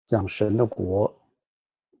讲神的国，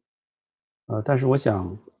但是我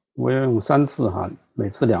想我要用3次哈，每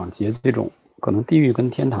次2节这种，可能地狱跟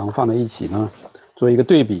天堂放在一起呢，做一个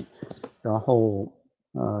对比，然后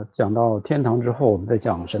讲到天堂之后，我们再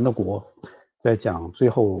讲神的国，再讲最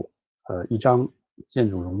后1章见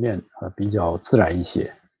主容面，比较自然一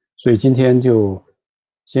些，所以今天就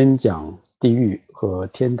先讲地狱和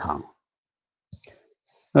天堂。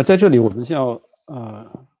那在这里我们先要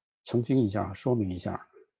澄清一下，说明一下，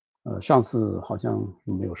上次好像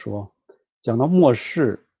没有说，讲到末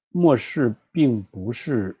世，末世并不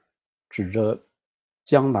是指着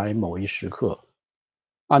将来某一时刻，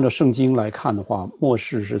按照圣经来看的话，末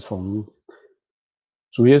世是从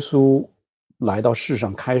主耶稣来到世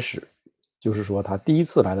上开始，就是说他第一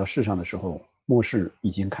次来到世上的时候，末世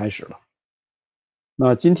已经开始了。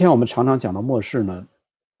那今天我们常常讲到末世呢，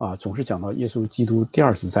总是讲到耶稣基督第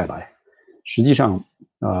2次再来。实际上，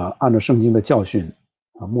按照圣经的教训，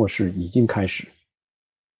末世已经开始。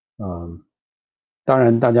当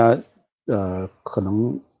然，大家可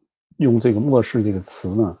能用这个末世这个词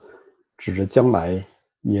呢，指着将来，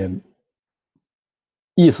也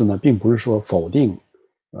意思呢，并不是说否定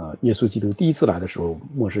耶稣基督第一次来的时候，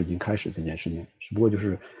末世已经开始这件事情，只不过就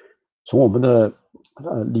是从我们的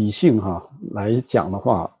理性来讲的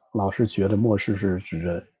话，老是觉得末世是指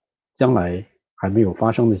着将来还没有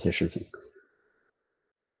发生的一些事情。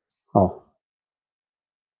好，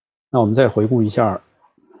那我们再回顾一下，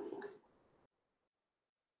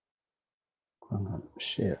看看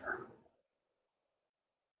share。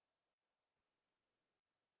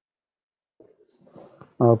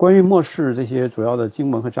关于末世这些主要的经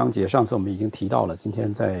文和章节，上次我们已经提到了，今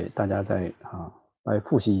天大家再来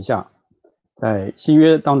复习一下。在新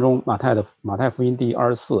约当中，马太福音第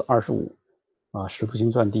24、25，使徒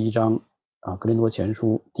行传第1章，格林多前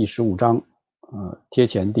书第15章，贴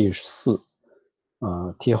前第14，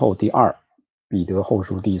贴后第2，彼得后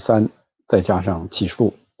书第3，再加上启示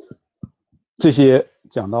录，这些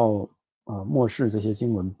讲到末世这些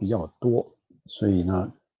经文比较多，所以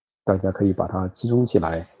呢，大家可以把它集中起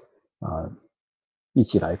来，一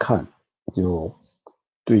起来看，就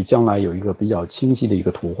对将来有一个比较清晰的一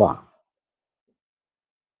个图画。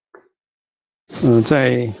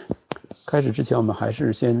在开始之前，我们还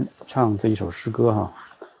是先唱这一首诗歌哈。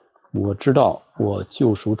我知道我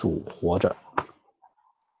救赎主活着。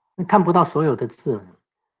看不到所有的字，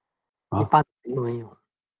一般都没有，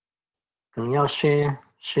可能要 share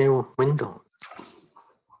window。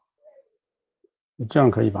这样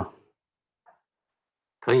可以吧？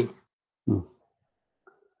可以。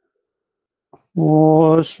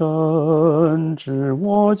我深知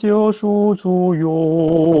我救赎主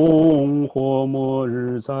永活，末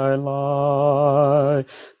日再来，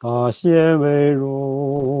大显为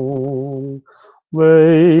荣，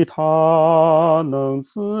为他能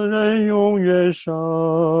赐人永远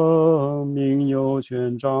生命，有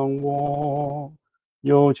权掌握，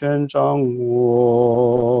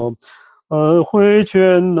恩惠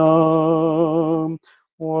全能。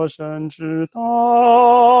我深知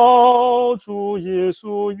道主耶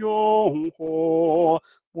稣永活，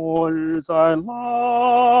末日再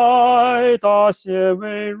来，大显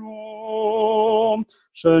为荣，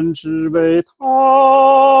深知为他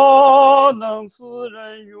能赐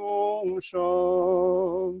人永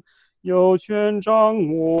生，有权掌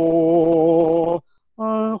握，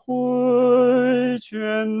恩惠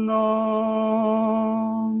全能。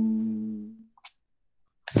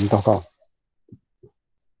我们祷告。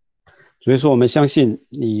所以说我们相信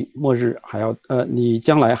你末日还要你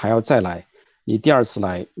将来还要再来，你第2次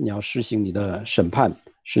来，你要实行你的审判，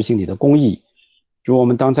实行你的公义。主，我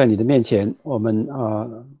们当在你的面前，我们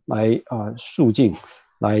来肃静，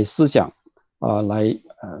来思想，来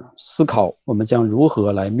思考，我们将如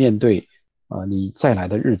何来面对你再来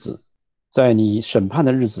的日子，在你审判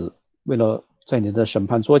的日子，为了在你的审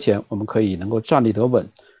判桌前，我们可以能够站立得稳，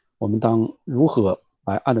我们当如何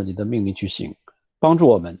来按照你的命令去行，帮助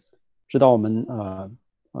我们。知道我们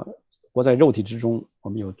活在肉体之中，我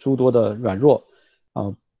们有诸多的软弱，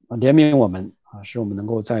怜悯我们使我们能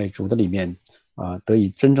够在主的里面得以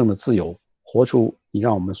真正的自由，活出你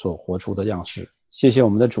让我们所活出的样式。谢谢我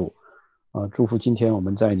们的主，祝福今天我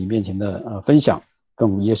们在你面前的分享，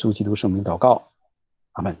奉耶稣基督圣名祷告，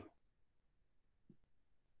阿们。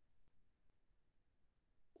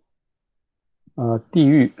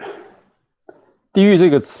地狱这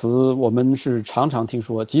个词我们是常常听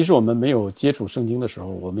说，即使我们没有接触圣经的时候，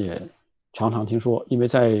我们也常常听说，因为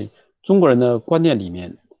在中国人的观念里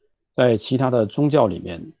面，在其他的宗教里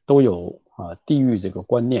面都有地狱这个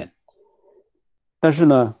观念。但是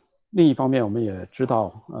呢，另一方面我们也知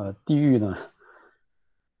道，地狱呢，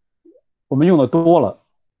我们用的多了，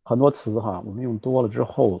很多词哈，我们用多了之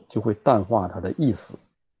后就会淡化它的意思，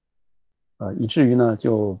以至于呢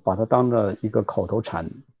就把它当着一个口头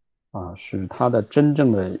禅使它的真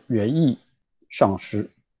正的原意丧失。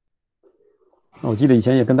我记得以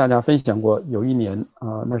前也跟大家分享过，有一年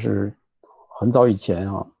那是很早以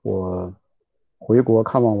前我回国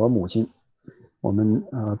看望我母亲，我们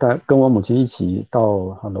跟我母亲一起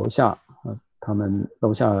到楼下，他们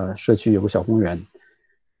楼下社区有个小公园，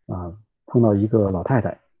碰到一个老太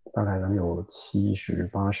太，大概能有70、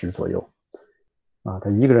80左右，她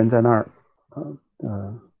一个人在那儿，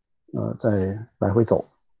在来回走，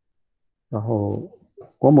然后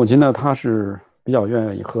我母亲呢，她是比较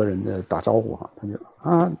愿意和人家打招呼她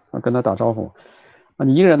就跟他打招呼，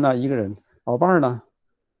你一个人呢？一个人，老伴儿呢？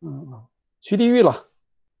去地狱了，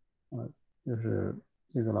就是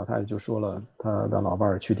这个老太太就说了，她的老伴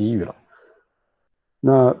儿去地狱了。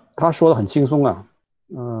那她说的很轻松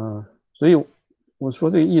所以我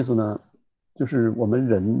说这个意思呢，就是我们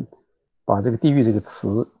人把这个地狱这个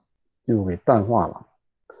词就给淡化了，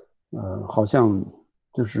好像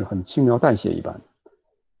就是很轻描淡写一般。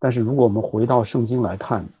但是如果我们回到圣经来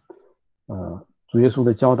看，主耶稣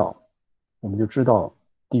的教导，我们就知道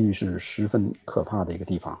地狱是十分可怕的一个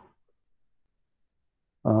地方。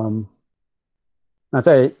那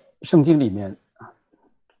在圣经里面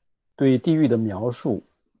对地狱的描述，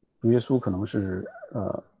主耶稣可能是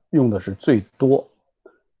用的是最多，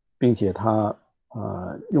并且他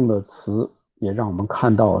用的词也让我们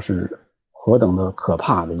看到是何等的可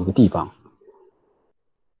怕的一个地方。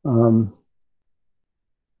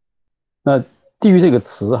那地狱这个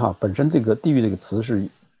词本身这个地狱这个词是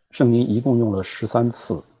圣经一共用了13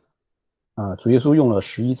次，主耶稣用了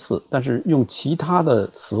11次，但是用其他的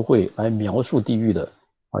词汇来描述地狱的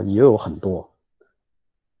也有很多。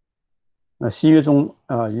那新约中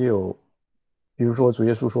也有，比如说主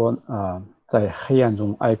耶稣说在黑暗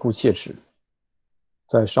中哀哭切齿，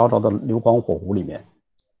在烧着的硫磺火湖里面，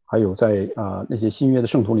还有在那些新约的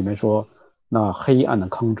圣徒里面说，那黑暗的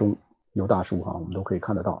坑中有大树我们都可以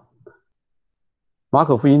看得到。马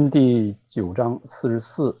可福音第9章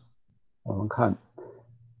44，我们看，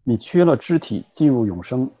你缺了肢体进入永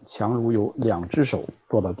生，强如有2只手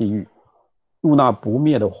落到地狱，入那不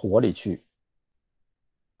灭的火里去。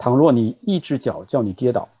倘若你一只脚叫你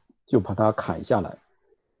跌倒，就把它砍下来。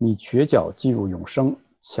你瘸脚进入永生，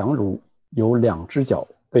强如有2只脚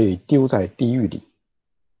被丢在地狱里。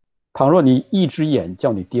倘若你一只眼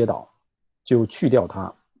叫你跌倒，就去掉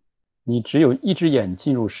它。你只有一只眼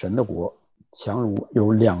进入神的国，强如有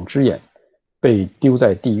2只眼被丢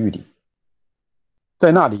在地狱里。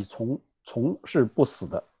在那里虫是不死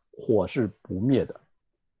的，火是不灭的。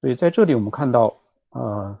所以在这里我们看到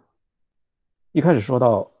一开始说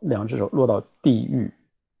到2只手落到地狱，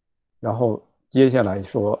然后接下来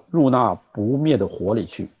说入那不灭的火里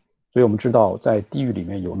去，所以我们知道在地狱里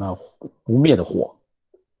面有那不灭的火。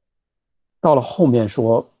到了后面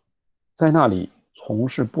说在那里虫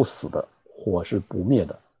是不死的，火是不灭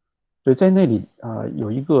的。所以在那里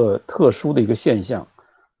有一个特殊的一个现象，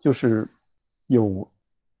就是有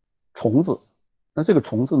虫子。那这个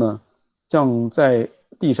虫子呢，像在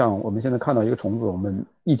地上我们现在看到一个虫子，我们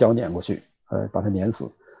一脚碾过去把它碾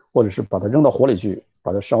死，或者是把它扔到火里去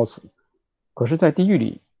把它烧死。可是在地狱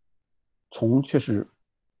里，虫却是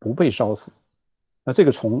不被烧死。那这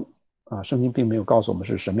个虫圣经并没有告诉我们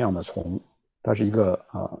是什么样的虫，它是一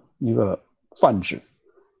个泛指。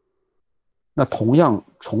那同样，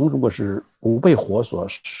虫如果是不被火所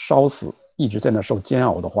烧死，一直在那受煎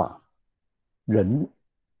熬的话，人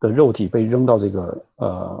的肉体被扔到这个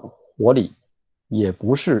火里，也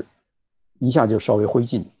不是一下就烧为灰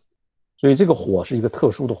烬。所以这个火是一个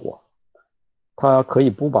特殊的火，它可以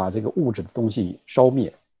不把这个物质的东西烧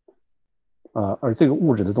灭，而这个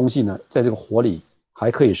物质的东西呢，在这个火里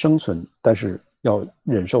还可以生存，但是要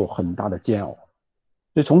忍受很大的煎熬。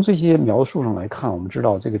所以从这些描述上来看，我们知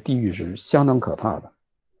道这个地狱是相当可怕的。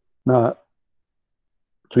那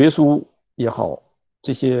主耶稣也好，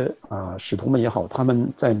这些使徒们也好，他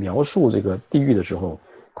们在描述这个地狱的时候，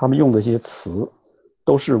他们用的一些词，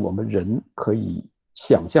都是我们人可以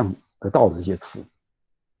想象得到的这些词。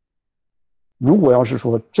如果要是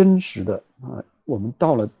说真实的我们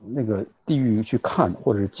到了那个地狱去看，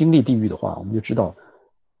或者是经历地狱的话，我们就知道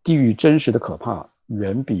地狱真实的可怕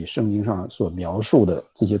远比圣经上所描述的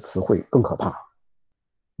这些词汇更可怕，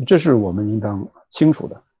这是我们应当清楚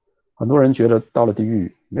的。很多人觉得到了地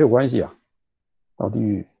狱没有关系到地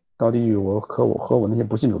狱我和我那些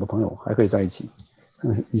不信主的朋友还可以在一起。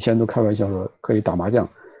以前都开玩笑说可以打麻将，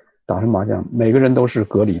打什么麻将？每个人都是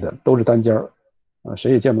隔离的，都是单间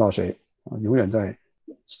谁也见不到谁永远在，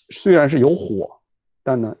虽然是有火，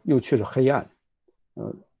但呢又却是黑暗。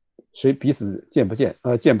谁彼此见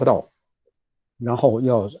不到，然后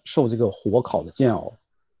要受这个火烤的煎熬。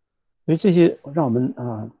所以这些让我们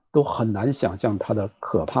都很难想象它的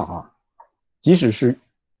可怕啊！即使是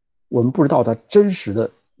我们不知道它真实的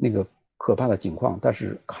那个可怕的景况，但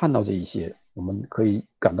是看到这一些，我们可以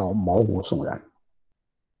感到毛骨悚然。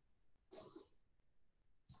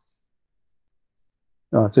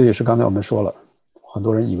这也是刚才我们说了，很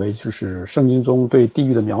多人以为就是圣经中对地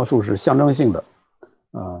狱的描述是象征性的，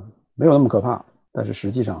没有那么可怕，但是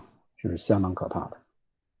实际上是相当可怕的。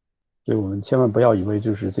所以我们千万不要以为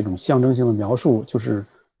就是这种象征性的描述就是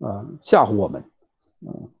吓唬我们，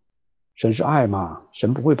神是爱嘛，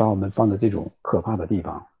神不会把我们放在这种可怕的地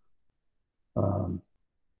方，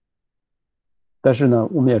但是呢，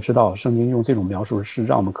我们也知道圣经用这种描述是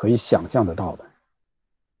让我们可以想象得到的，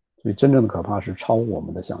所以真正的可怕是超乎我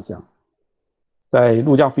们的想象。在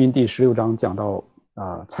路加福音第16章讲到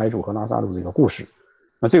财主和拉撒路这个故事，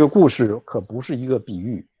那这个故事可不是一个比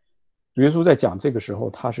喻，主耶稣在讲这个时候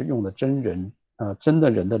他是用的真的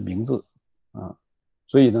人的名字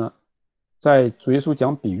所以呢，在主耶稣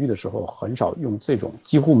讲比喻的时候很少用这种，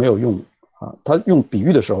几乎没有用他用比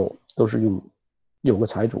喻的时候都是用有个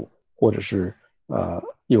财主或者是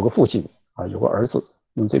有个父亲有个儿子，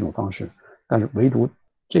用这种方式，但是唯独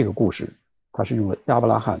这个故事他是用了亚伯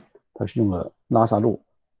拉罕，他是用了拉撒路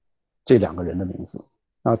这2个人的名字。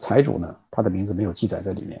那财主呢，他的名字没有记载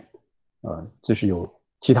在里面，这是有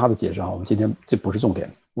其他的解释我们今天这不是重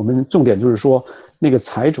点，我们重点就是说那个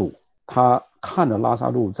财主他看着拉撒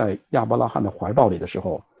路在亚伯拉罕的怀抱里的时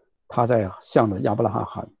候，他在向着亚伯拉罕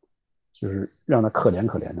喊，就是让他可怜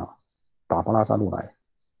可怜打发拉撒路来，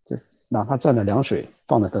就哪怕蘸着凉水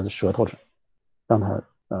放在他的舌头上，让他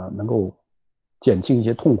能够减轻一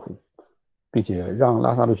些痛苦，并且让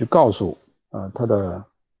拉撒路去告诉他的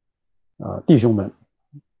弟兄们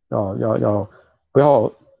要不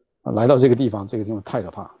要来到这个地方，这个地方太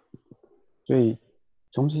可怕。所以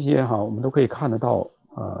从这些我们都可以看得到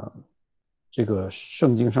这个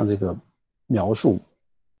圣经上这个描述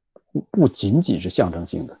不仅仅是象征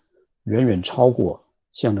性的，远远超过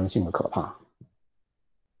象征性的可怕。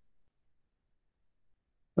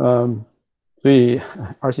所以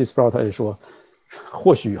R.C. Sproul 他也说，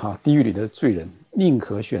或许地狱里的罪人宁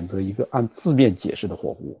可选择一个按字面解释的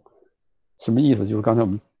火湖。什么意思？就是刚才我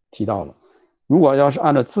们提到了，如果要是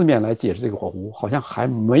按照字面来解释这个火湖，好像还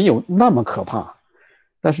没有那么可怕，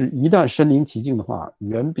但是一旦身临其境的话，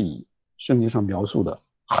远比圣经上描述的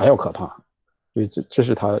还要可怕。所以这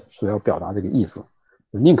是他所要表达这个意思，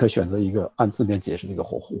宁可选择一个按字面解释这个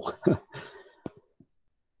火湖。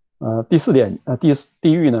第4点，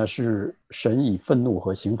地狱呢是神以愤怒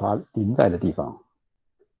和刑罚临在的地方。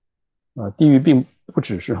地狱并不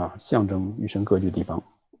只是象征与神隔绝的地方，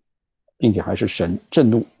并且还是神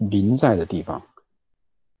震怒临在的地方。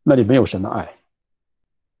那里没有神的爱，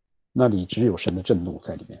那里只有神的震怒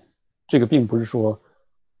在里面。这个并不是说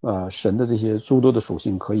神的这些诸多的属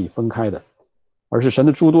性可以分开的，而是神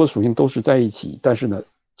的诸多属性都是在一起，但是呢，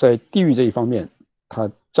在地狱这一方面，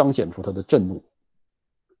它彰显出它的震怒。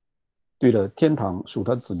对了，天堂属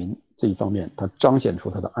他子民这一方面，他彰显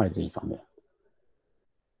出他的爱这一方面。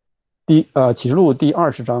启示录第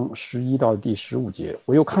20章11到第15节，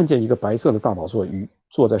我又看见一个白色的大宝座与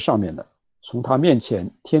坐在上面的，从他面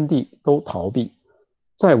前天地都逃避，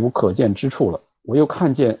再无可见之处了。我又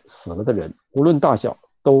看见死了的人，无论大小，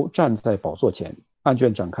都站在宝座前，案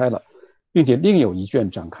卷展开了，并且另有一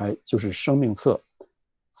卷展开，就是生命册。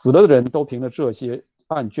死了的人都凭着这些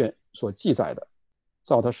案卷所记载的，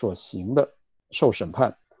照他所行的受审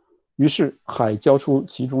判。于是海交出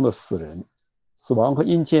其中的死人，死亡和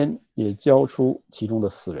阴间也交出其中的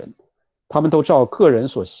死人，他们都照个人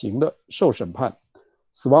所行的受审判。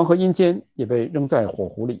死亡和阴间也被扔在火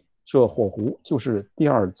湖里，这火湖就是第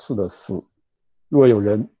2次的死。若有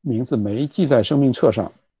人名字没记在生命册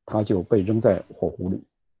上，他就被扔在火湖里。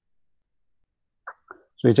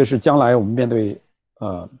所以这是将来我们面对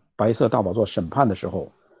白色大宝座审判的时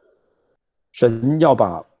候，神要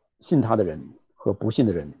把信他的人和不信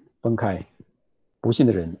的人分开，不信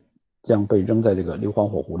的人将被扔在这个硫磺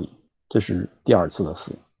火湖里，这是第2次的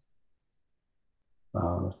死。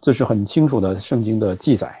这是很清楚的圣经的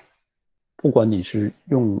记载，不管你是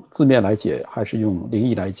用字面来解还是用灵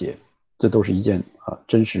意来解，这都是一件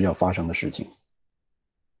真实要发生的事情。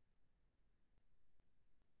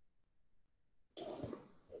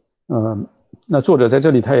那作者在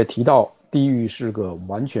这里他也提到，地狱是个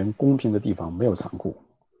完全公平的地方，没有残酷。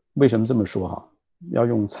为什么这么说要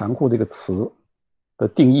用残酷这个词的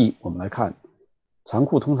定义，我们来看，残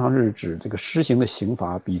酷通常是指这个施行的刑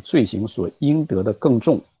罚比罪行所应得的更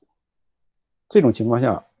重。这种情况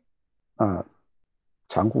下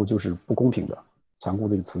残酷就是不公平的，残酷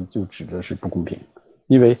这个词就指的是不公平，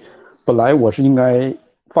因为本来我是应该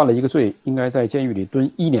犯了一个罪，应该在监狱里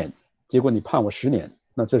蹲1年，结果你判我10年，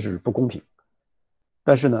那这是不公平。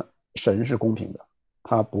但是呢，神是公平的，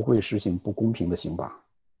他不会实行不公平的刑罚。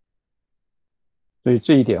所以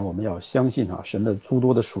这一点我们要相信神的诸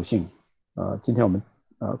多的属性。今天我们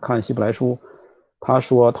看希伯来书，他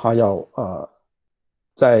说他要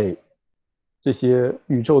在这些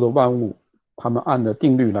宇宙的万物，他们按着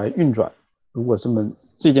定律来运转。如果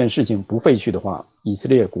这件事情不废去的话，以色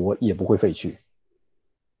列国也不会废去。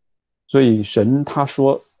所以神他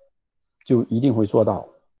说就一定会做到，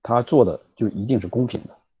他做的就一定是公平的。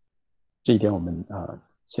这一点我们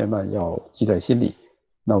千万要记在心里。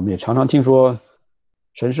那我们也常常听说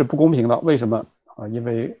神是不公平的，为什么因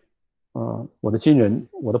为我的亲人、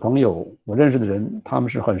我的朋友、我认识的人，他们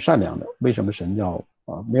是很善良的，为什么神要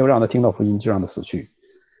没有让他听到福音就让他死去？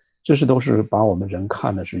这都是把我们人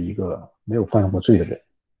看的是一个没有犯过罪的人。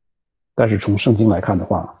但是从圣经来看的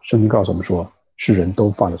话，圣经告诉我们说，世人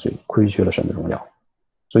都犯了罪，亏缺了神的荣耀。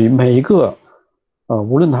所以每一个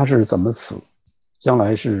无论他是怎么死，将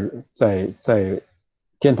来是在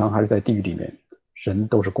天堂还是在地狱里面，神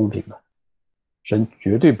都是公平的。神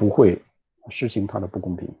绝对不会实行他的不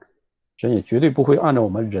公平，神也绝对不会按照我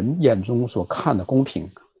们人眼中所看的公平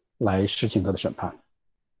来实行他的审判。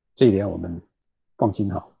这一点我们放心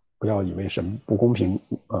不要以为神不公平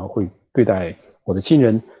会对待我的亲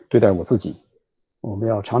人，对待我自己。我们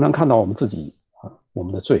要常常看到我们自己我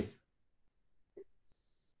们的罪。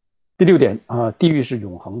第6点地狱是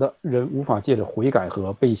永恒的，人无法借着悔改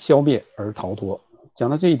和被消灭而逃脱。讲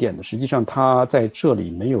到这一点呢，实际上他在这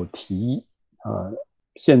里没有提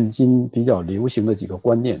现今比较流行的几个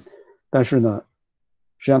观念，但是呢，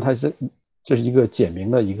实际上这是一个简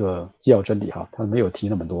明的一个基要真理他没有提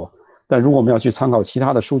那么多。但如果我们要去参考其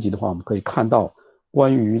他的书籍的话，我们可以看到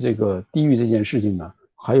关于这个地狱这件事情呢，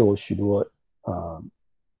还有许多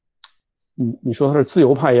你说他是自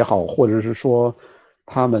由派也好，或者是说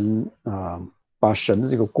他们把神的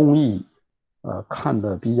这个公义看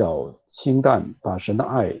得比较清淡，把神的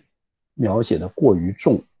爱描写得过于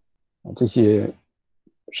重，这些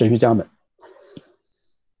神学家们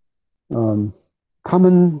他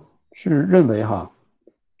们是认为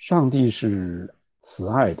上帝是慈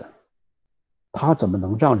爱的，他怎么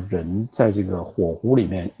能让人在这个火湖里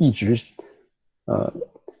面一直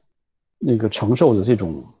承受着这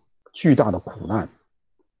种巨大的苦难？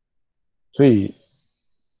所以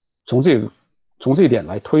从这一点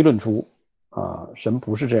来推论出神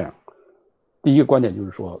不是这样。第一个观点就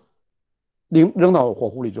是说，扔到火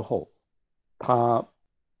湖里之后，他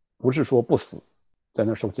不是说不死在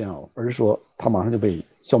那受煎熬，而是说他马上就被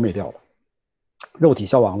消灭掉了，肉体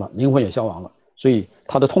消亡了，灵魂也消亡了，所以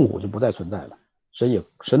他的痛苦就不再存在了。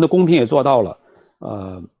神的公平也做到了，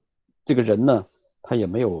这个人呢，他也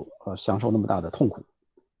没有享受那么大的痛苦。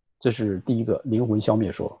这是第一个灵魂消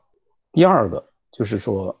灭说。第二个就是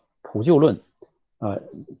说普救论，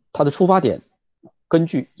它的出发点根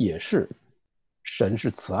据也是神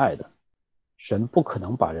是慈爱的，神不可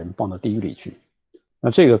能把人放到地狱里去。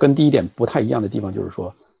那这个跟第一点不太一样的地方就是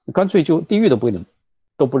说，干脆就地狱都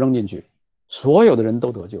不扔进去，所有的人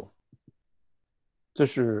都得救。这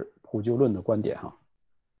是普救论的观点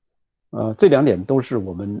这2点都是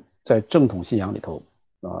我们在正统信仰里头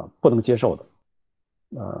不能接受的。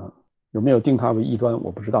有没有定它为异端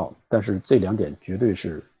我不知道，但是这2点绝对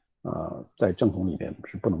是在正统里面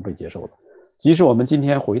是不能被接受的。即使我们今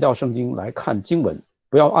天回到圣经来看经文，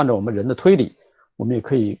不要按照我们人的推理，我们也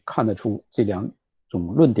可以看得出这2种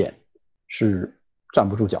论点是站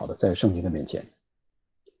不住脚的，在圣经的面前。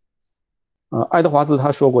爱德华兹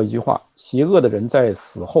他说过一句话，邪恶的人在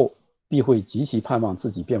死后必会极其盼望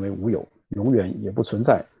自己变为无有，永远也不存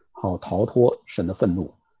在，好逃脱神的愤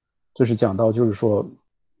怒。这是讲到就是说，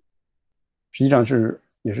实际上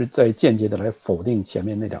也是在间接的来否定前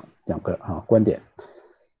面那两个观点。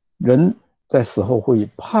人在死后会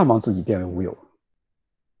盼望自己变为无有，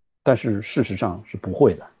但是事实上是不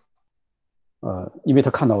会的。因为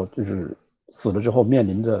他看到就是死了之后面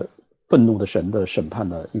临着愤怒的神的审判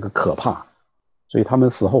的一个可怕，所以他们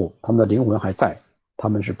死后他们的灵魂还在，他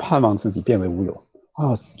们是盼望自己变为无有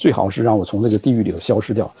最好是让我从这个地狱里头消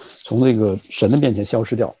失掉，从这个神的面前消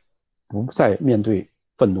失掉，不再面对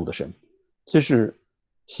愤怒的神。这是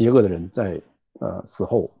邪恶的人在死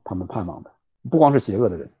后他们盼望的，不光是邪恶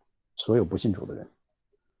的人，所有不信主的人。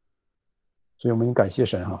所以我们感谢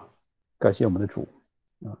神感谢我们的主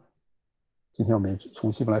今天我们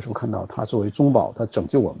从希伯来书看到，他作为中保，他拯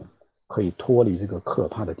救我们，可以脱离这个可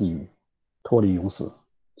怕的地狱，脱离永死，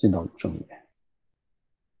进到永生里面。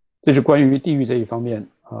这是关于地狱这一方面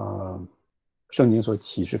圣经所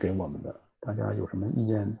启示给我们的。大家有什么意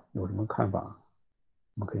见，有什么看法，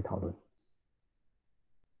我们可以讨论。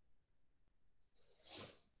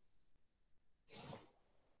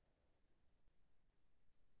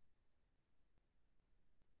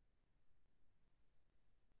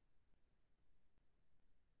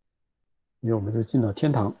因为我们就进了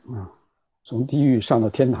天堂啊，从地狱上到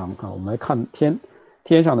天堂啊，我们来看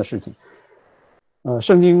天上的事情。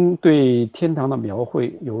圣经对天堂的描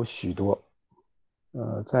绘有许多。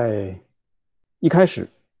在一开始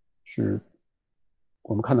是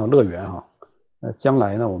我们看到乐园哈，将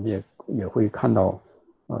来呢我们也会看到，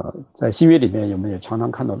在新约里面我们也常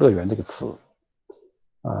常看到乐园这个词。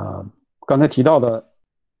刚才提到的，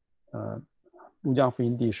路加福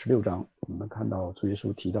音第16章，我们看到主耶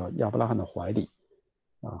稣提到亚伯拉罕的怀里，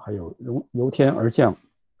还有由天而降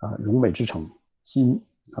荣美之城，新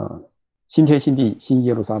天新地新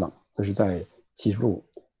耶路撒冷，这是在启示录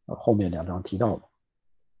后面2章提到的。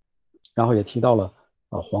然后也提到了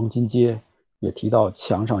黄金街，也提到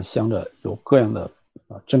墙上镶着有各样的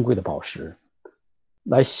珍贵的宝石，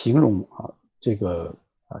来形容这个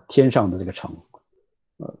天上的这个城。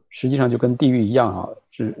实际上就跟地狱一样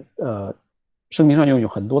是圣经上用有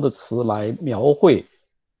很多的词来描绘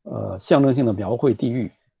象征性的描绘地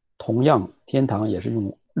狱。同样天堂也是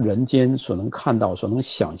用人间所能看到所能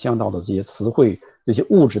想象到的这些词汇，这些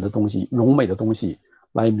物质的东西荣美的东西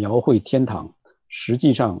来描绘天堂。实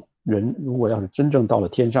际上人如果要是真正到了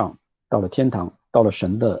天上，到了天堂，到了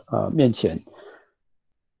神的面前，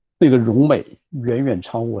那个荣美远远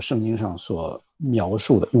超过圣经上所描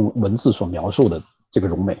述的，用文字所描述的这个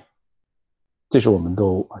荣美。这是我们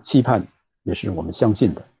都期盼，也是我们相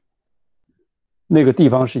信的。那个地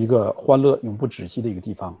方是一个欢乐永不止息的一个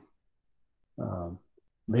地方，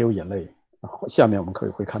没有眼泪。下面我们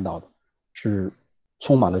会看到的是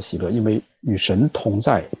充满了喜乐，因为与神同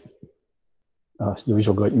在。有一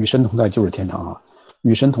首歌，与神同在就是天堂啊，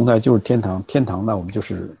与神同在就是天堂。天堂那我们就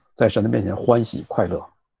是在神的面前欢喜快乐，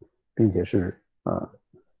并且是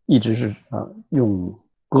一直是用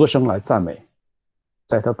歌声来赞美，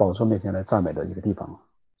在他宝座面前来赞美的一个地方。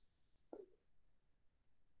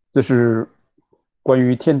这是关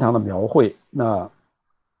于天堂的描绘。那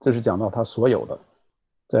这是讲到他所有的。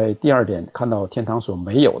在第2点看到天堂所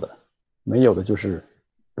没有的，没有的就是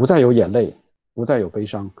不再有眼泪，不再有悲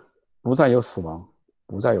伤，不再有死亡，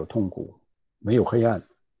不再有痛苦，没有黑暗，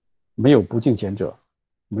没有不敬虔者，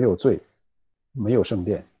没有罪，没有圣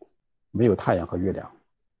殿，没有太阳和月亮。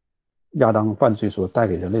亚当犯罪所带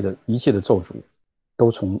给人类的一切的咒诅，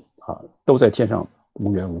都在天上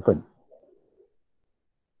无缘无分。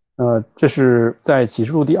这是在启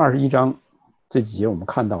示录第21章这几节我们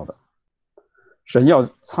看到的。神要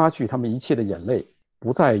擦去他们一切的眼泪，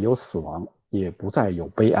不再有死亡，也不再有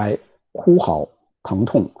悲哀、哭嚎、疼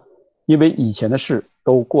痛，因为以前的事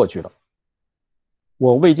都过去了。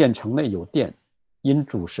我未见城内有殿，因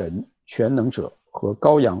主神全能者和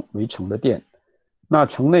羔羊为城的殿。那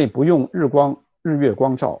城内不用日月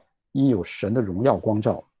光照，因有神的荣耀光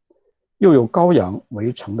照。又有羔羊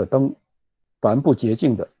为城的灯，凡不洁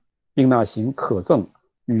净的，并那行可憎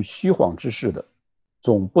与虚谎之事的，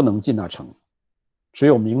总不能进那城。只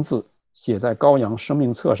有名字写在羔羊生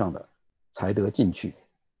命册上的，才得进去。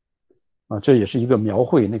这也是一个描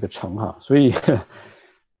绘那个城哈。所以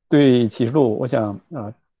对启示录，我想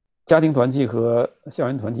家庭团体和校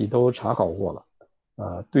园团体都查考过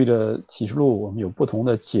了。对着启示录，我们有不同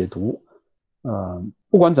的解读。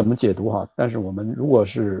不管怎么解读哈，但是我们如果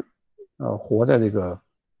是活在这个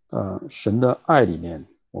神的爱里面，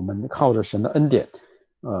我们靠着神的恩典，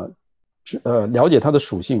了解它的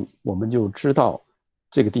属性，我们就知道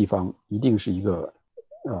这个地方一定是一个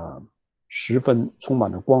十分充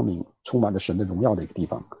满着光明、充满着神的荣耀的一个地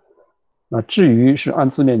方。那至于是按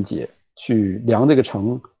字面解去量这个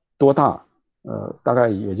城多大，大概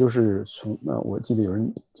也就是我记得有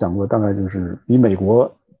人讲过，大概就是比美国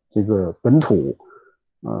这个本土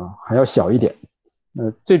还要小一点。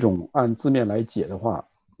这种按字面来解的话，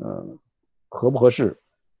合不合适？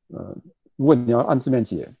如果你要按字面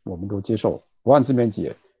解，我们都接受；不按字面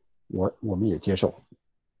解，我们也接受。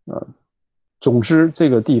总之，这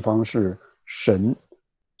个地方是神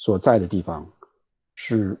所在的地方，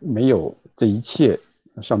是没有这一切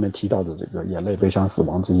上面提到的这个眼泪、悲伤、死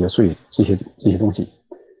亡这些东西，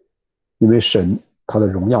因为神他的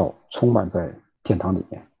荣耀充满在天堂里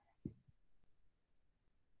面。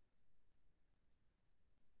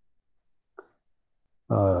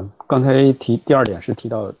刚才第2点是提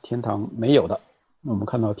到天堂没有的，我们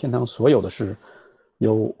看到天堂所有的是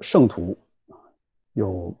有圣徒，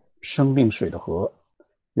有生命水的河，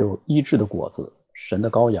有医治的果子，神的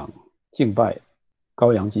羔羊，敬拜，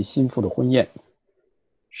羔羊及新妇的婚宴。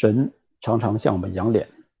神常常向我们仰脸，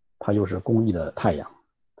他又是公义的太阳。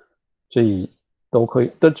这都可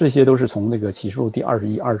以，这些都是从那个启示录第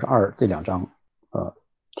21、22这2章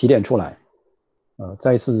提炼出来。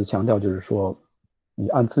再一次强调就是说，你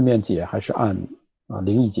按字面解还是按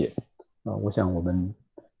灵意解我想我们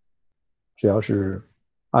只要是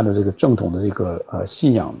按照这个正统的这个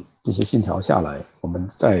信仰这些信条下来，我们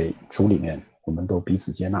在主里面我们都彼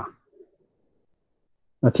此接纳。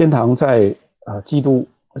那天堂在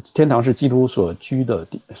天堂是基督所居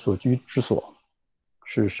之所，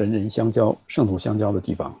是神人相交、圣徒相交的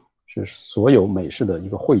地方，是所有美事的一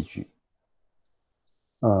个汇聚。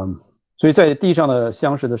所以在地上的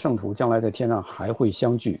相识的圣徒，将来在天上还会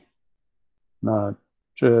相聚。那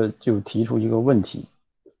这就提出一个问题，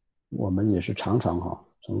我们也是常常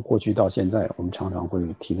从过去到现在，我们常常会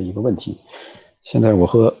提的一个问题。现在我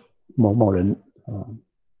和某某人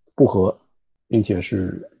不和，并且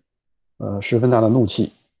是十分大的怒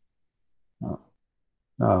气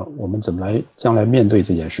那我们怎么将来面对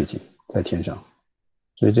这件事情在天上？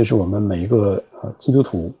所以这是我们每一个基督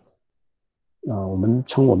徒我们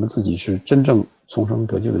称我们自己是真正重生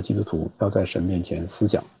得救的基督徒，要在神面前思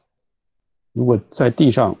想。如果在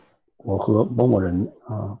地上我和某某人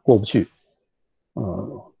过不去，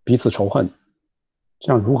彼此仇恨，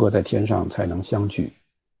这样如何在天上才能相聚？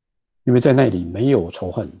因为在那里没有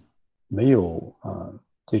仇恨，没有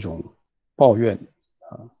这种抱怨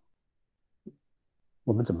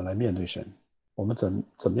我们怎么来面对神？我们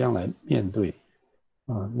怎么样来面对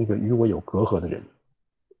那个与我有隔阂的人？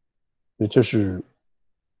所以这是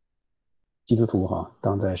基督徒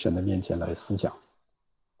当在神的面前来思想。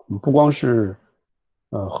我们不光是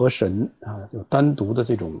和神有单独的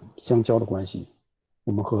这种相交的关系，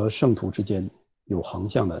我们和圣徒之间有横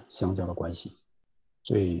向的相交的关系。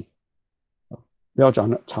所以不要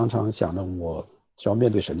常常想着我只要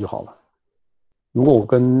面对神就好了。如果我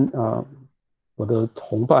跟我的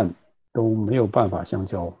同伴都没有办法相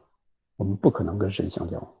交，我们不可能跟神相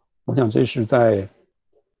交。我想这是在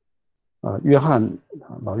老约翰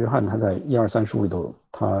他在1、2、3书里头，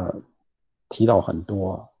他提到很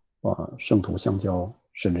多圣徒相交、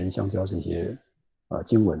神人相交这些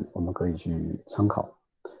经文，我们可以去参考。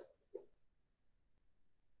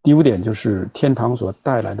第5点就是天堂所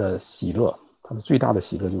带来的喜乐，它的最大的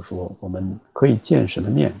喜乐就是说我们可以见神的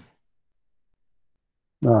面。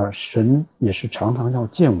那神也是常常要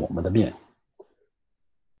见我们的面。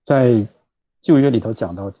在旧约里头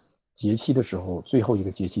讲到节期的时候，最后一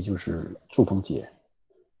个节期就是住棚节。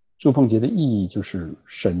住棚节的意义就是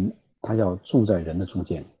神他要住在人的中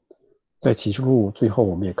间。在启示录最后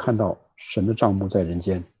我们也看到神的帐幕在人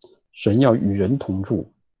间，神要与人同住，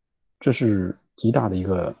这是极大的一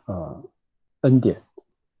个恩典。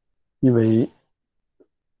因为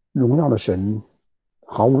荣耀的神，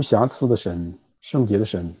毫无瑕疵的神，圣洁的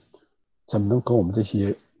神，怎么能和我们这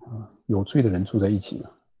些有罪的人住在一起呢？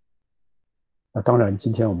那当然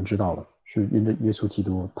今天我们知道了，是因着耶稣基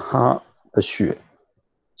督他的血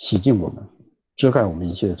洗净我们，遮盖我们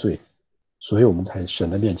一切的罪，所以我们才神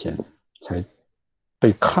的面前才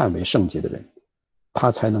被看为圣洁的人，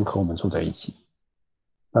他才能和我们住在一起。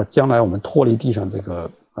那将来我们脱离地上这个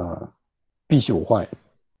必朽坏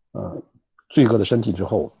罪恶的身体之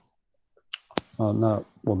后那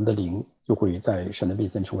我们的灵就会在神的面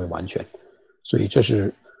前成为完全。所以这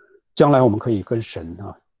是将来我们可以跟神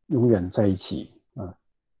永远在一起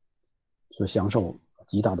所享受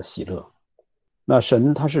极大的喜乐。那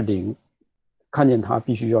神他是灵，看见他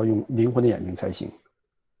必须要用灵魂的眼睛才行。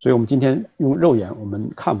所以我们今天用肉眼我们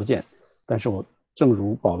看不见，但是正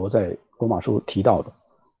如保罗在罗马书提到的，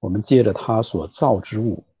我们借着他所造之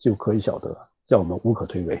物就可以晓得，叫我们无可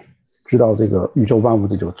推诿，知道这个宇宙万物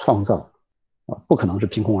这种创造不可能是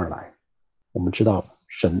凭空而来。我们知道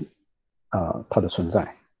神他的存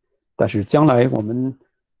在，但是将来我们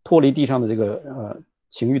脱离地上的这个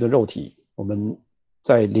情欲的肉体，我们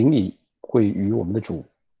在灵里会与我们的主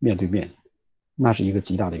面对面，那是一个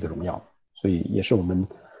极大的一个荣耀。所以也是我们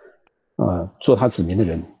做他子民的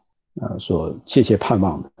人所切切盼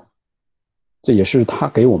望的。这也是他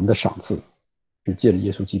给我们的赏赐，是借着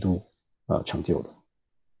耶稣基督成就的。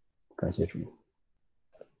感谢主。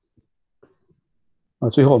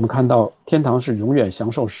最后我们看到天堂是永远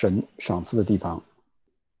享受神赏赐的地方。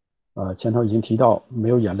前头已经提到没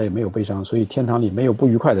有眼泪，没有悲伤，所以天堂里没有不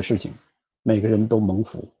愉快的事情，每个人都蒙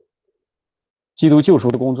福。基督救赎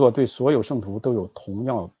的工作对所有圣徒都有同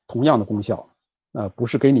样的功效，不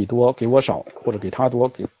是给你多给我少，或者给他多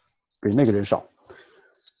给那个人少。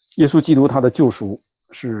耶稣基督他的救赎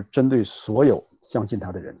是针对所有相信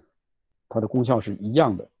他的人，他的功效是一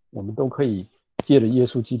样的。我们都可以借着耶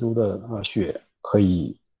稣基督的血可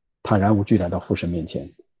以坦然无惧来到父神面前，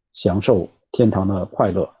享受天堂的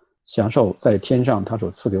快乐，享受在天上他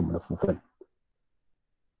所赐给我们的福分。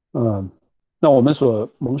那我们所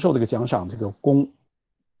蒙受这个奖赏，这个功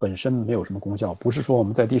本身没有什么功效，不是说我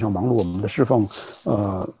们在地上忙碌我们的侍奉，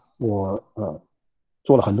我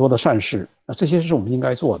做了很多的善事，这些是我们应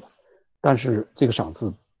该做的，但是这个赏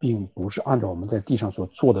赐并不是按照我们在地上所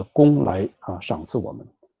做的功来赏赐我们，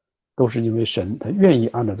都是因为神他愿意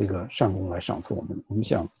按照这个善功来赏赐我们。我们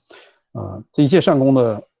想，这一切善功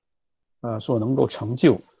的所能够成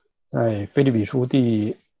就，在腓立比书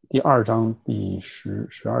第2章第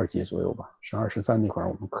12节左右吧，12、13那块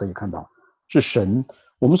我们可以看到，是神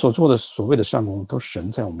我们所做的所谓的善功，都是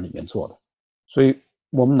神在我们里面做的，所以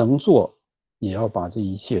我们能做，也要把这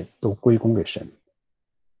一切都归功给神。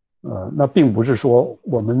那并不是说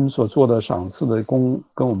我们所做的赏赐的功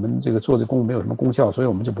跟我们这个做的功没有什么功效，所以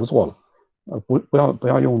我们就不做了。不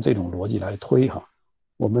要用这种逻辑来推哈。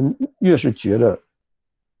我们越是觉得，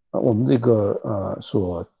我们这个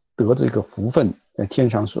所得这个福分，在天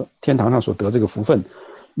堂上所得这个福分，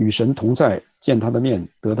与神同在，见他的面，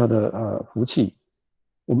得他的福气，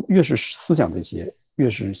我们越是思想这些，越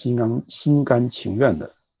是心甘情愿的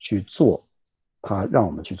去做他让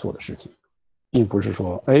我们去做的事情，并不是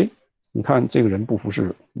说，哎，你看这个人不服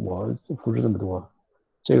侍我，服侍这么多，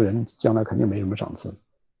这个人将来肯定没什么赏赐。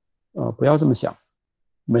不要这么想，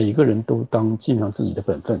每个人都当尽上自己的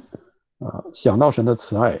本分。想到神的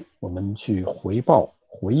慈爱，我们去回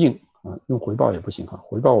应用回报也不行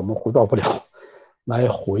回报我们回报不了，来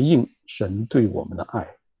回应神对我们的爱，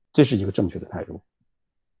这是一个正确的态度。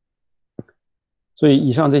所以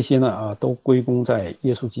以上这些呢都归功在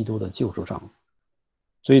耶稣基督的救赎上。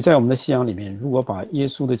所以在我们的信仰里面，如果把耶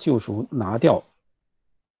稣的救赎拿掉，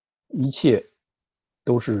一切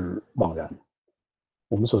都是枉然，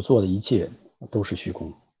我们所做的一切都是虚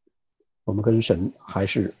空，我们跟神还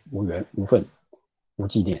是无缘无分无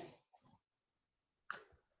纪念。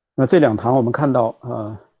那这两堂我们看到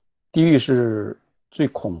地狱是最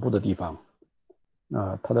恐怖的地方，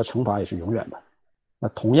它的惩罚也是永远的。那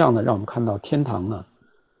同样呢，让我们看到天堂呢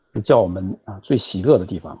是叫我们最喜乐的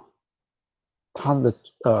地方，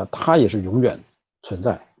它也是永远存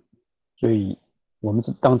在。所以我们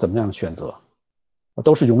当怎么样选择，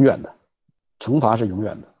都是永远的，惩罚是永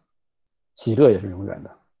远的，喜乐也是永远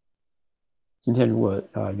的。今天如果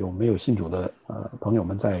有没有信主的朋友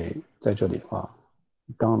们在这里的话，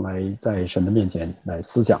刚来在神的面前来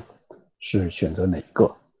思想，是选择哪一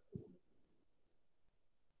个？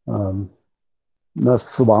那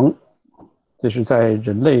死亡，这是在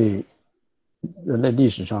人类历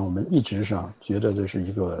史上，我们一直上觉得这是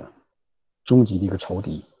一个终极的一个仇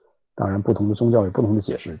敌。当然，不同的宗教有不同的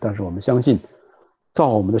解释，但是我们相信，造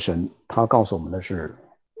我们的神，他告诉我们的是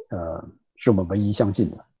我们唯一相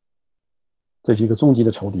信的。这是一个终极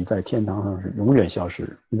的仇敌，在天堂上是永远消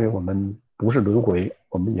失，因为我们不是轮回，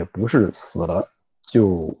我们也不是死了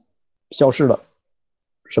就消失了，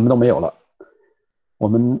什么都没有了。我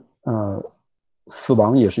们死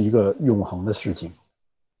亡也是一个永恒的事情，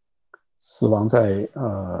死亡在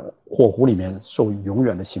火湖里面受永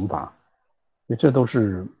远的刑罚，这都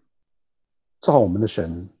是造我们的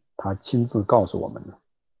神他亲自告诉我们的，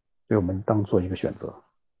所以我们当做一个选择，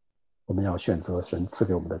我们要选择神赐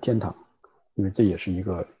给我们的天堂，因为这也是一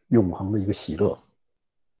个永恒的一个喜乐。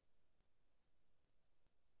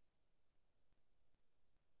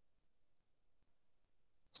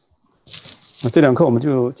那这两课我们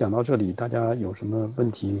就讲到这里，大家有什么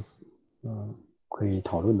问题可以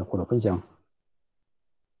讨论的或者分享。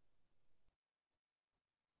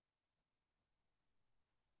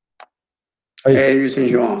玉成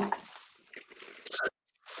兄，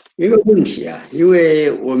一个问题啊，因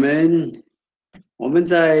为我们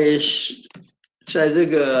在这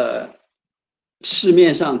个市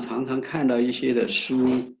面上常常看到一些的书，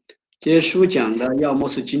这些书讲的要么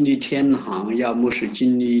是经历天堂，要么是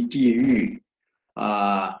经历地狱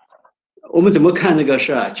我们怎么看这个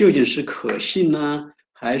事儿？究竟是可信呢，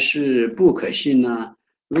还是不可信呢？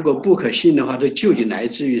如果不可信的话，这究竟来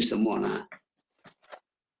自于什么呢？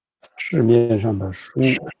市面上的书，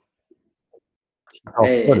比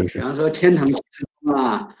方说天堂几分钟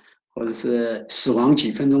啊，或者是死亡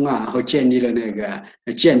几分钟啊，然后建立了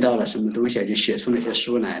见到了什么东西，就写出那些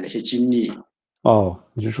书来，那些经历。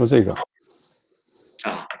你是说这个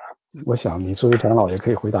我想你作为长老也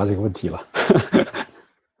可以回答这个问题了。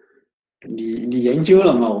你研究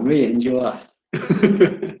了吗？我没研究啊。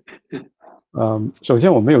首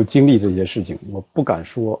先我没有经历这些事情，我不敢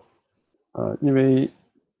说，因为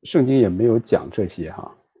圣经也没有讲这些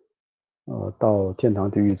哈。到天堂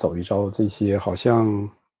地狱走一遭，这些好像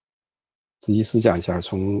仔细思想一下，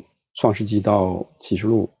从创世纪到启示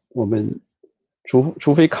录，我们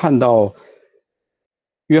除非看到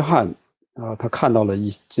约翰他看到了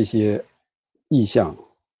这些异象，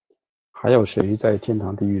还有谁在天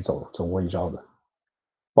堂地狱走过一遭的？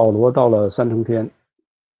保罗到了三重天，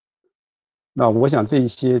那我想这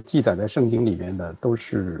些记载在圣经里面的都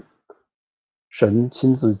是神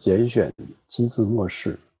亲自拣选、亲自默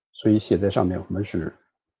示，所以写在上面，我们是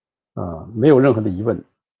没有任何的疑问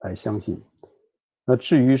来相信。那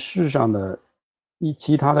至于世上的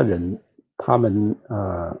其他的人，他们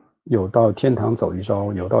有到天堂走一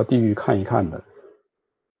遭，有到地狱看一看的，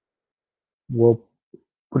我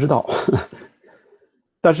不知道。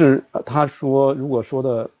但是他说，如果说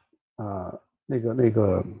的那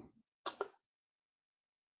个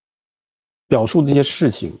表述这些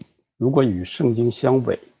事情，如果与圣经相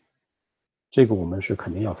违，这个我们是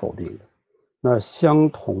肯定要否定的。那相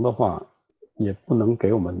同的话，也不能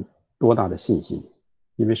给我们多大的信心，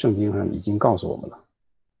因为圣经上已经告诉我们了。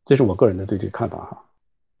这是我个人的对这个看法哈。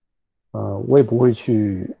我也不会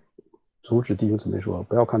去阻止弟兄姊妹说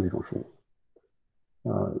不要看这种书。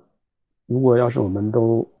如果要是我们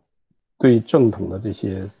都对正统的这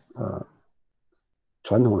些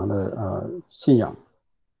传统上的信仰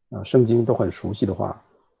圣经都很熟悉的话，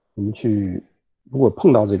我们如果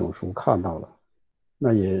碰到这种书看到了，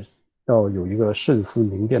那也要有一个慎思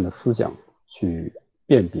明辨的思想去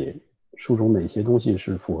辨别书中哪些东西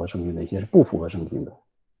是符合圣经，哪些是不符合圣经的。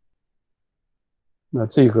那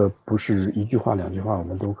这个不是一句话两句话我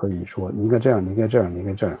们都可以说你应该这样，你应该这样，你应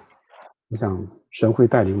该这样。我想神会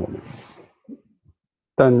带领我们，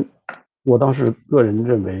但我倒是个人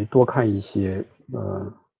认为多看一些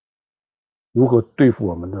如何对付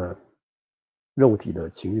我们的肉体的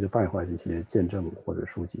情欲的败坏这些见证或者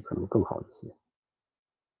书籍可能更好一些。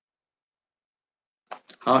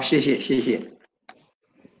好，谢谢。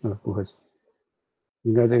不客气。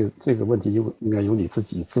应该这个问题应该由你自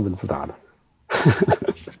己自问自答的。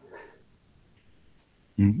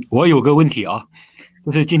我有个问题啊，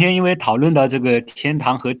就是今天因为讨论到这个天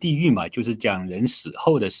堂和地狱嘛，就是讲人死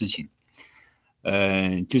后的事情。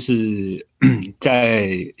就是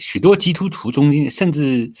在许多基督徒中间，甚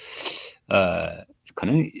至可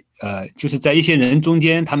能就是在一些人中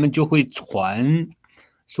间，他们就会传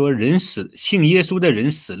说信耶稣的人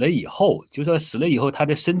死了以后，就说死了以后他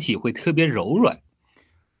的身体会特别柔软。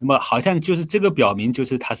那么好像就是这个表明就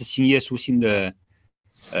是他是信耶稣信的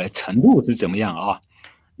程度是怎么样啊？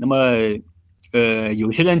那么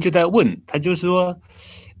有些人就在问，他就是说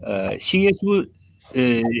信耶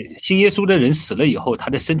稣的人死了以后，他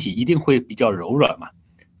的身体一定会比较柔软嘛？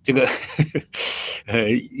这个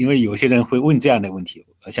因为有些人会问这样的问题，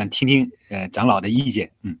我想听听长老的意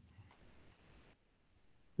见。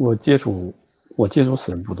我接触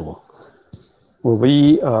死人不多，我唯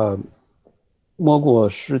一摸过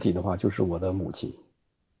尸体的话就是我的母亲。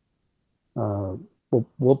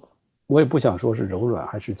我也不想说是柔软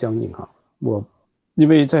还是僵硬哈，因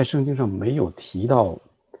为在圣经上没有提到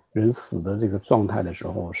人死的这个状态的时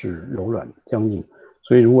候是柔软僵硬，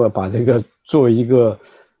所以如果把这个作为一个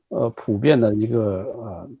普遍的一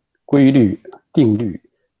个规律定律，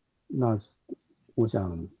那我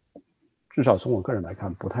想至少从我个人来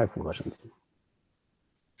看不太符合圣经。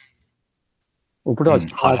我不知道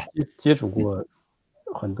他接触过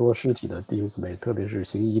很多尸体的弟兄姊妹，特别是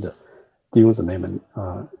行医的弟兄姊妹们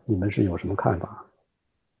你们是有什么看法？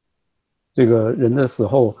这个人的死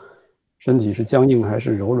后身体是僵硬还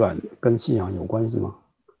是柔软，跟信仰有关系吗？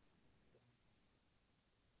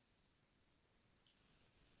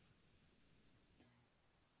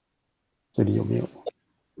这里有没有？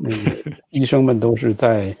那个医生们都是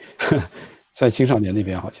在青少年那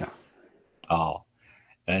边好像。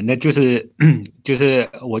那就是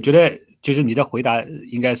我觉得就是你的回答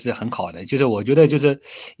应该是很好的，就是我觉得就是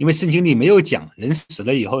因为圣经里没有讲人死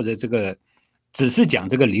了以后的这个，只是讲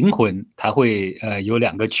这个灵魂它会有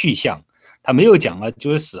两个去向，他没有讲了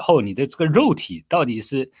就是死后你的这个肉体到底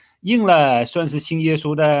是硬了算是信耶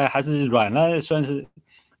稣的，还是软了算是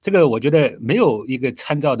这个，我觉得没有一个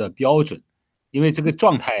参照的标准，因为这个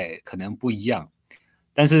状态可能不一样，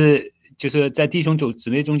但是就是在弟兄姊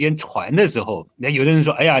妹中间传的时候，那有的人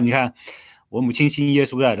说，哎呀，你看我母亲信耶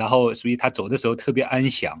稣的，然后所以她走的时候特别安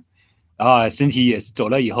详，身体也是走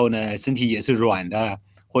了以后呢，身体也是软的，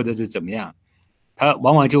或者是怎么样，他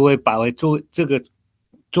往往就会把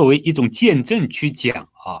作为一种见证去讲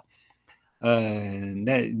啊。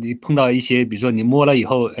那你碰到一些，比如说你摸了以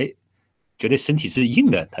后，哎，觉得身体是硬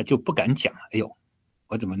的，他就不敢讲，哎呦，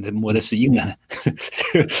我怎么摸的是硬的呢？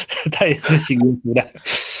他也是信耶稣的。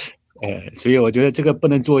所以我觉得这个不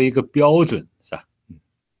能作为一个标准，是吧？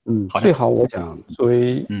最好我想作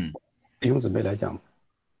为弟兄姊妹来讲，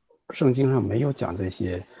圣经上没有讲这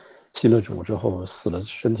些信了主之后死了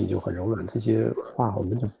身体就很柔软，这些话我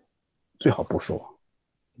们就最好不说。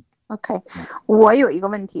OK， 我有一个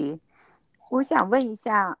问题，我想问一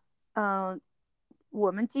下，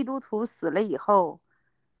我们基督徒死了以后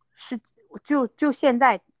是就现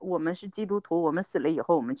在我们是基督徒，我们死了以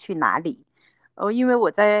后我们去哪里？因为我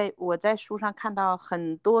在书上看到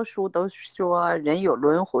很多书都说人有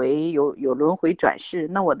轮回，有轮回转世。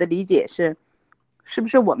那我的理解是不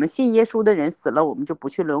是我们信耶稣的人死了我们就不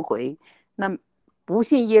去轮回？那不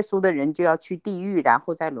信耶稣的人就要去地狱然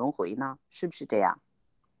后再轮回呢？是不是这样？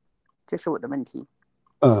这是我的问题。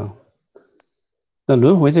那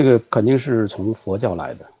轮回这个肯定是从佛教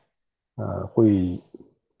来的，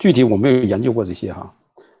具体我没有研究过这些哈。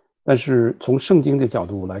但是从圣经的角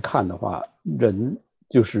度来看的话，人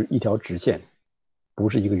就是一条直线，不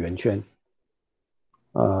是一个圆圈。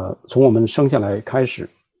从我们生下来开始，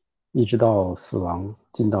一直到死亡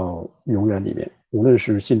进到永远里面，无论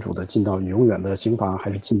是信主的进到永远的刑罚，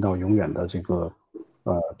还是进到永远的这个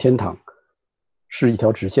天堂，是一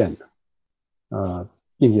条直线的，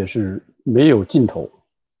并且是没有尽头，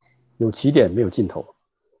有起点没有尽头。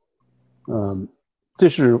这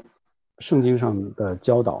是圣经上的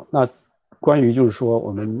教导。那关于就是说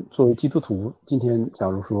我们作为基督徒，今天假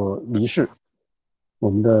如说离世，我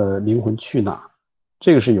们的灵魂去哪，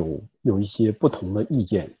这个是有一些不同的意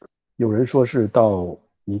见。有人说是到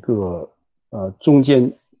一个中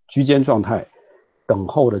间居间状态，等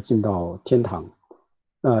候的进到天堂。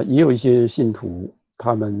也有一些信徒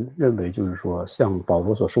他们认为就是说像保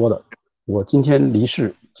罗所说的，我今天离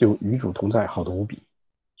世就与主同在，好得无比。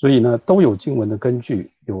所以呢，都有经文的根据。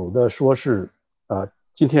有的说是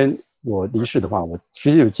今天我离世的话，我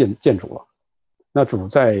直接就见主了。那主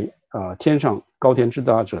在天上高天至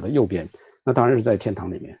大者的右边，那当然是在天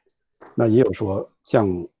堂里面。那也有说像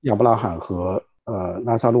亚伯拉罕和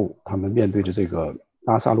拉撒路他们面对着这个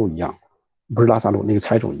拉撒路一样，不是拉撒路那个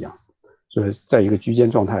财主一样，所以在一个居间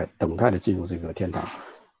状态等待的进入这个天堂。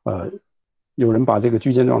有人把这个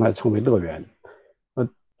居间状态称为乐园。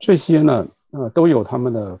这些呢都有他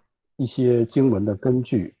们的一些经文的根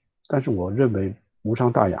据，但是我认为无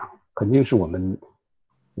伤大雅，肯定是我们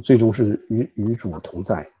最终是与主同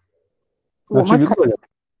在。那至于个人，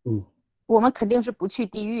我们肯定是不去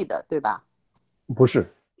地狱的，对吧？不是，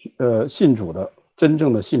信主的真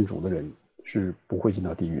正的信主的人是不会进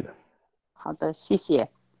到地狱的。好的，谢谢。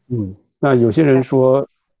那有些人说，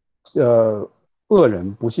恶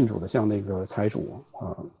人不信主的，像那个财主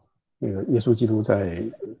那个耶稣基督在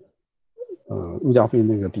路加福音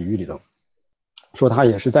那个比喻里头说，他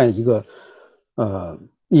也是在一个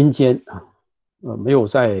阴间没有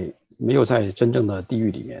在真正的地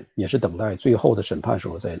狱里面，也是等待最后的审判时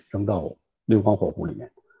候再扔到硫磺火湖里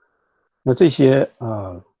面。那这些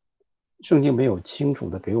圣经没有清楚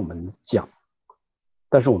的给我们讲，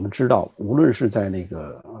但是我们知道，无论是在那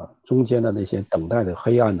个中间的那些等待的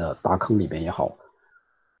黑暗的大坑里面也好，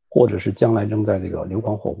或者是将来扔在这个硫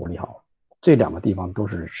磺火湖里好，这两个地方都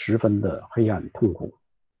是十分的黑暗痛苦。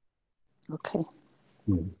OK，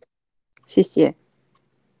 谢谢。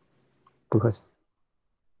不客气。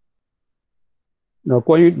那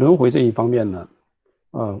关于轮回这一方面呢，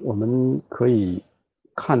我们可以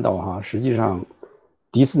看到实际上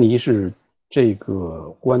迪士尼是这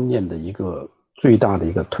个观念的一个最大的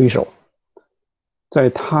一个推手。在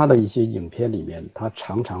他的一些影片里面，他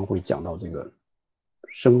常常会讲到这个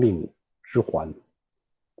生命之环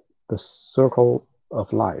The Circle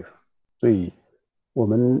of Life。 所以我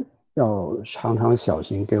们要常常小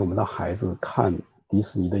心给我们的孩子看迪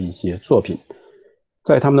士尼的一些作品。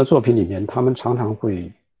在他们的作品里面，他们常常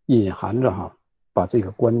会隐含着把这个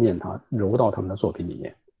观念揉到他们的作品里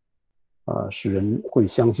面，使人会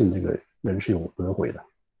相信这个人是有轮回的。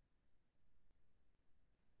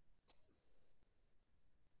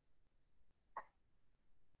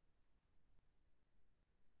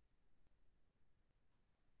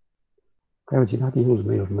还有其他弟兄姊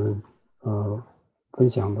妹有什么分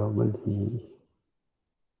享的问题？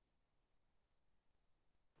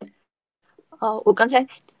我刚才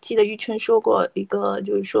记得玉春说过一个，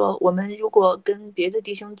就是说我们如果跟别的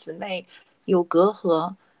弟兄姊妹有隔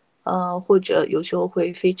阂，或者有时候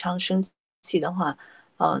会非常生气的话，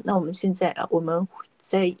那我们现在我们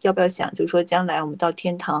要不要想，就是说将来我们到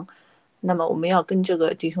天堂，那么我们要跟这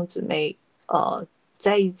个弟兄姊妹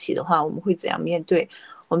在一起的话，我们会怎样面对？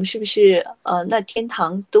我们是不是那天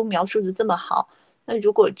堂都描述的这么好，那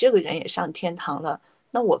如果这个人也上天堂了，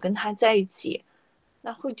那我跟他在一起，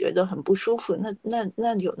那会觉得很不舒服，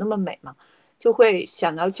那有那么美吗？就会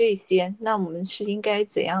想到这些。那我们是应该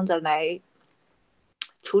怎样的来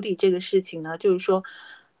处理这个事情呢？就是说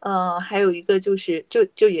还有一个就是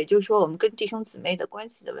也就是说我们跟弟兄姊妹的关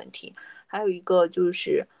系的问题，还有一个就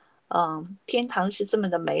是，天堂是这么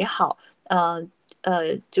的美好，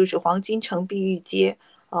就是黄金城碧玉街，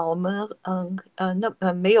我们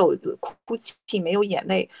没有哭泣，没有眼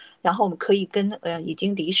泪，然后我们可以跟已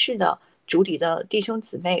经离世的主里的弟兄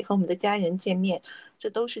姊妹和我们的家人见面，这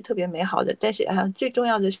都是特别美好的。但是最重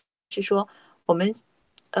要的是说，我们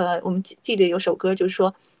记得有首歌就是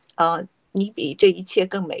说，你比这一切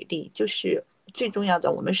更美丽，就是最重要的，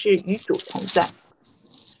我们是与主同在。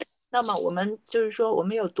那么我们就是说，我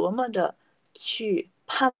们有多么的去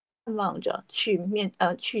盼望着去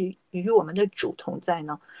与我们的主同在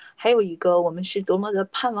呢？还有一个，我们是多么的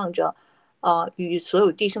盼望着，与所有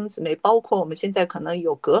弟兄姊妹，包括我们现在可能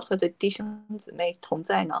有隔阂的弟兄姊妹同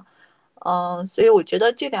在呢？所以我觉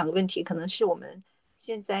得这两个问题可能是我们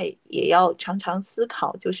现在也要常常思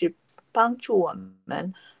考，就是帮助我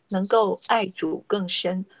们能够爱主更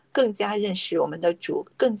深，更加认识我们的主，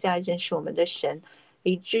更加认识我们的神，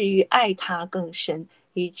以至于爱他更深，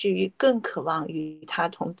以至于更渴望与他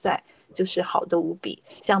同在，就是好的无比。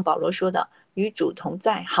像保罗说的，与主同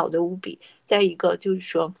在，好的无比。再一个就是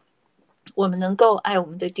说，我们能够爱我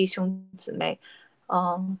们的弟兄姊妹，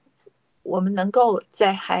我们能够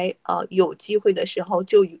在还有机会的时候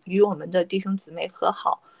就与我们的弟兄姊妹和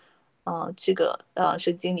好，这个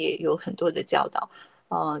圣经里有很多的教导，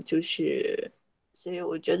就是所以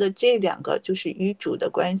我觉得这两个就是与主的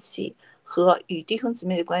关系和与弟兄姊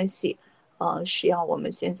妹的关系，是要我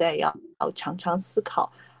们现在要常常思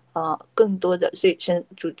考，更多的，所以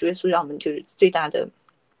主耶稣让我们就是最大的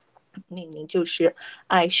命令就是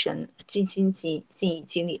爱神，尽心尽意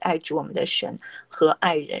尽力爱主我们的神和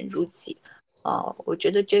爱人如己。我觉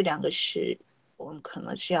得这两个是我们可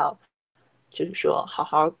能是要，就是说好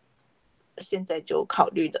好现在就考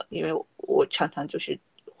虑的，因为我常常就是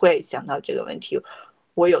会想到这个问题，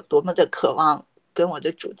我有多么的渴望跟我的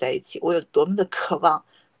主在一起，我有多么的渴望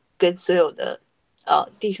跟所有的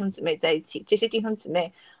弟兄姊妹在一起。这些弟兄姊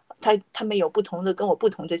妹，他们有不同的跟我不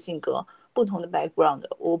同的性格，不同的 background，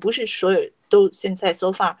 我不是所有都现在 so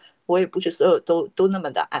far， 我也不是所有都那么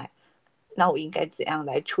的爱。那我应该怎样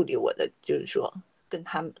来处理我的，就是说跟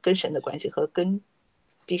他们跟神的关系和跟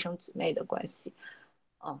弟兄姊妹的关系？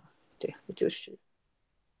对，我就是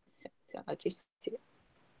想到这些。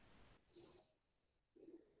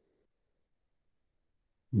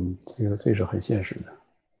这是很现实的。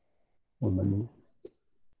我们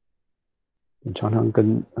常常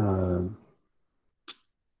跟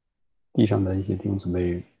地上的一些弟兄姊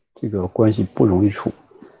妹这个关系不容易处。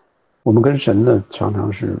我们跟神呢常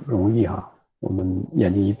常是容易我们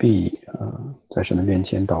眼睛一闭，在神的面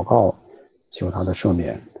前祷告，求他的赦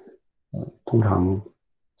免，通常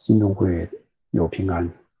心中会有平安。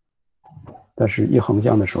但是一横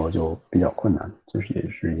向的时候就比较困难，这也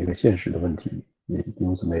是一个现实的问题。弟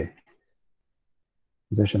兄姊妹，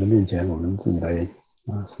在神的面前，我们自己来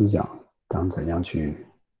思想，当怎样去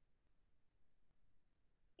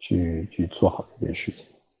做好这件事情。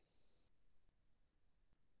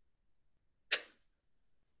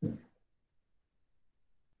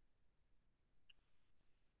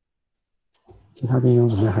其他弟兄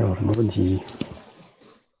姊妹还有什么问题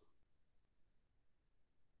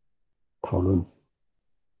讨论？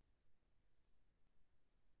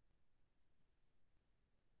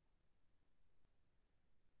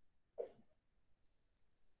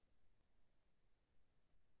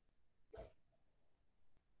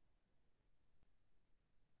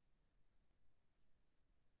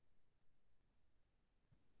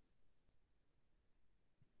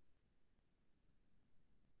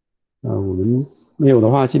我们没有的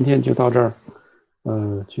话，今天就到这儿。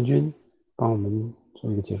君君，帮我们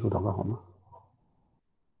做一个结束祷告好吗？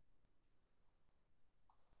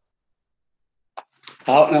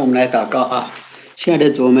好，那我们来祷告亲爱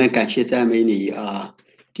的主，我们感谢赞美你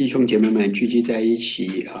弟兄姐妹们聚集在一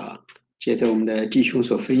起借着我们的弟兄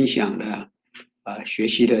所分享的学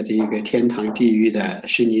习的这个天堂地狱的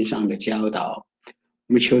圣经上的教导，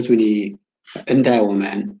我们求主你恩待我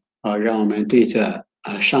们让我们对着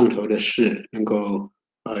上头的事能够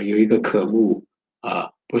有一个渴慕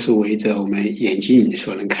不是围着我们眼睛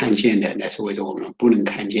所能看见的，乃是围着我们不能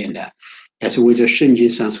看见的，也是为着圣经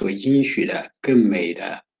上所应许的更美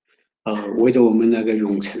的，为着我们那个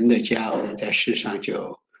永存的家，我们在世上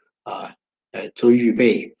就做预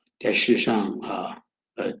备，在世上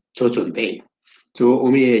做准备。主，我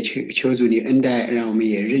们也求主你恩待，让我们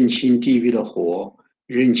也认清地狱的火，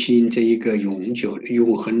认清这一个永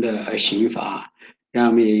恒的刑罚，让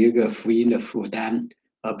我们也有一个福音的负担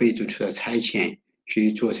被主所差遣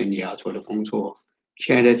去做成你要做的工作。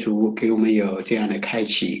亲爱的主，给我们有这样的开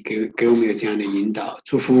启，给我们有这样的引导，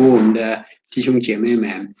祝福我们的弟兄姐妹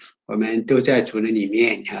们，我们都在主的里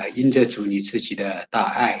面因着主你自己的大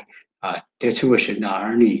爱得成为神的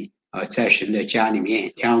儿女在神的家里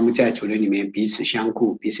面，让我们在主的里面彼此相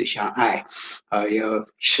顾，彼此相爱要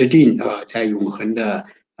持定在永恒的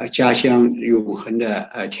家乡、永恒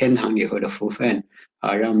的天堂里头的福分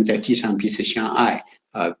让我们在地上彼此相爱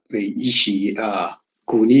一起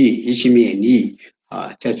鼓励，一起勉励。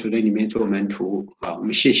在主的里面做门徒我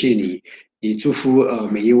们谢谢你，你祝福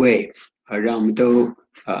每一位让我们都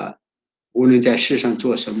无论在世上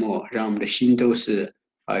做什么，让我们的心都是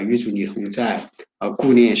与主你同在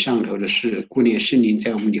顾念上头的事，顾念圣灵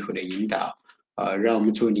在我们里头的引导让我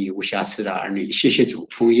们做你无瑕疵的儿女。谢谢主，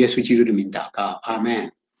奉耶稣基督的名祷告，阿门。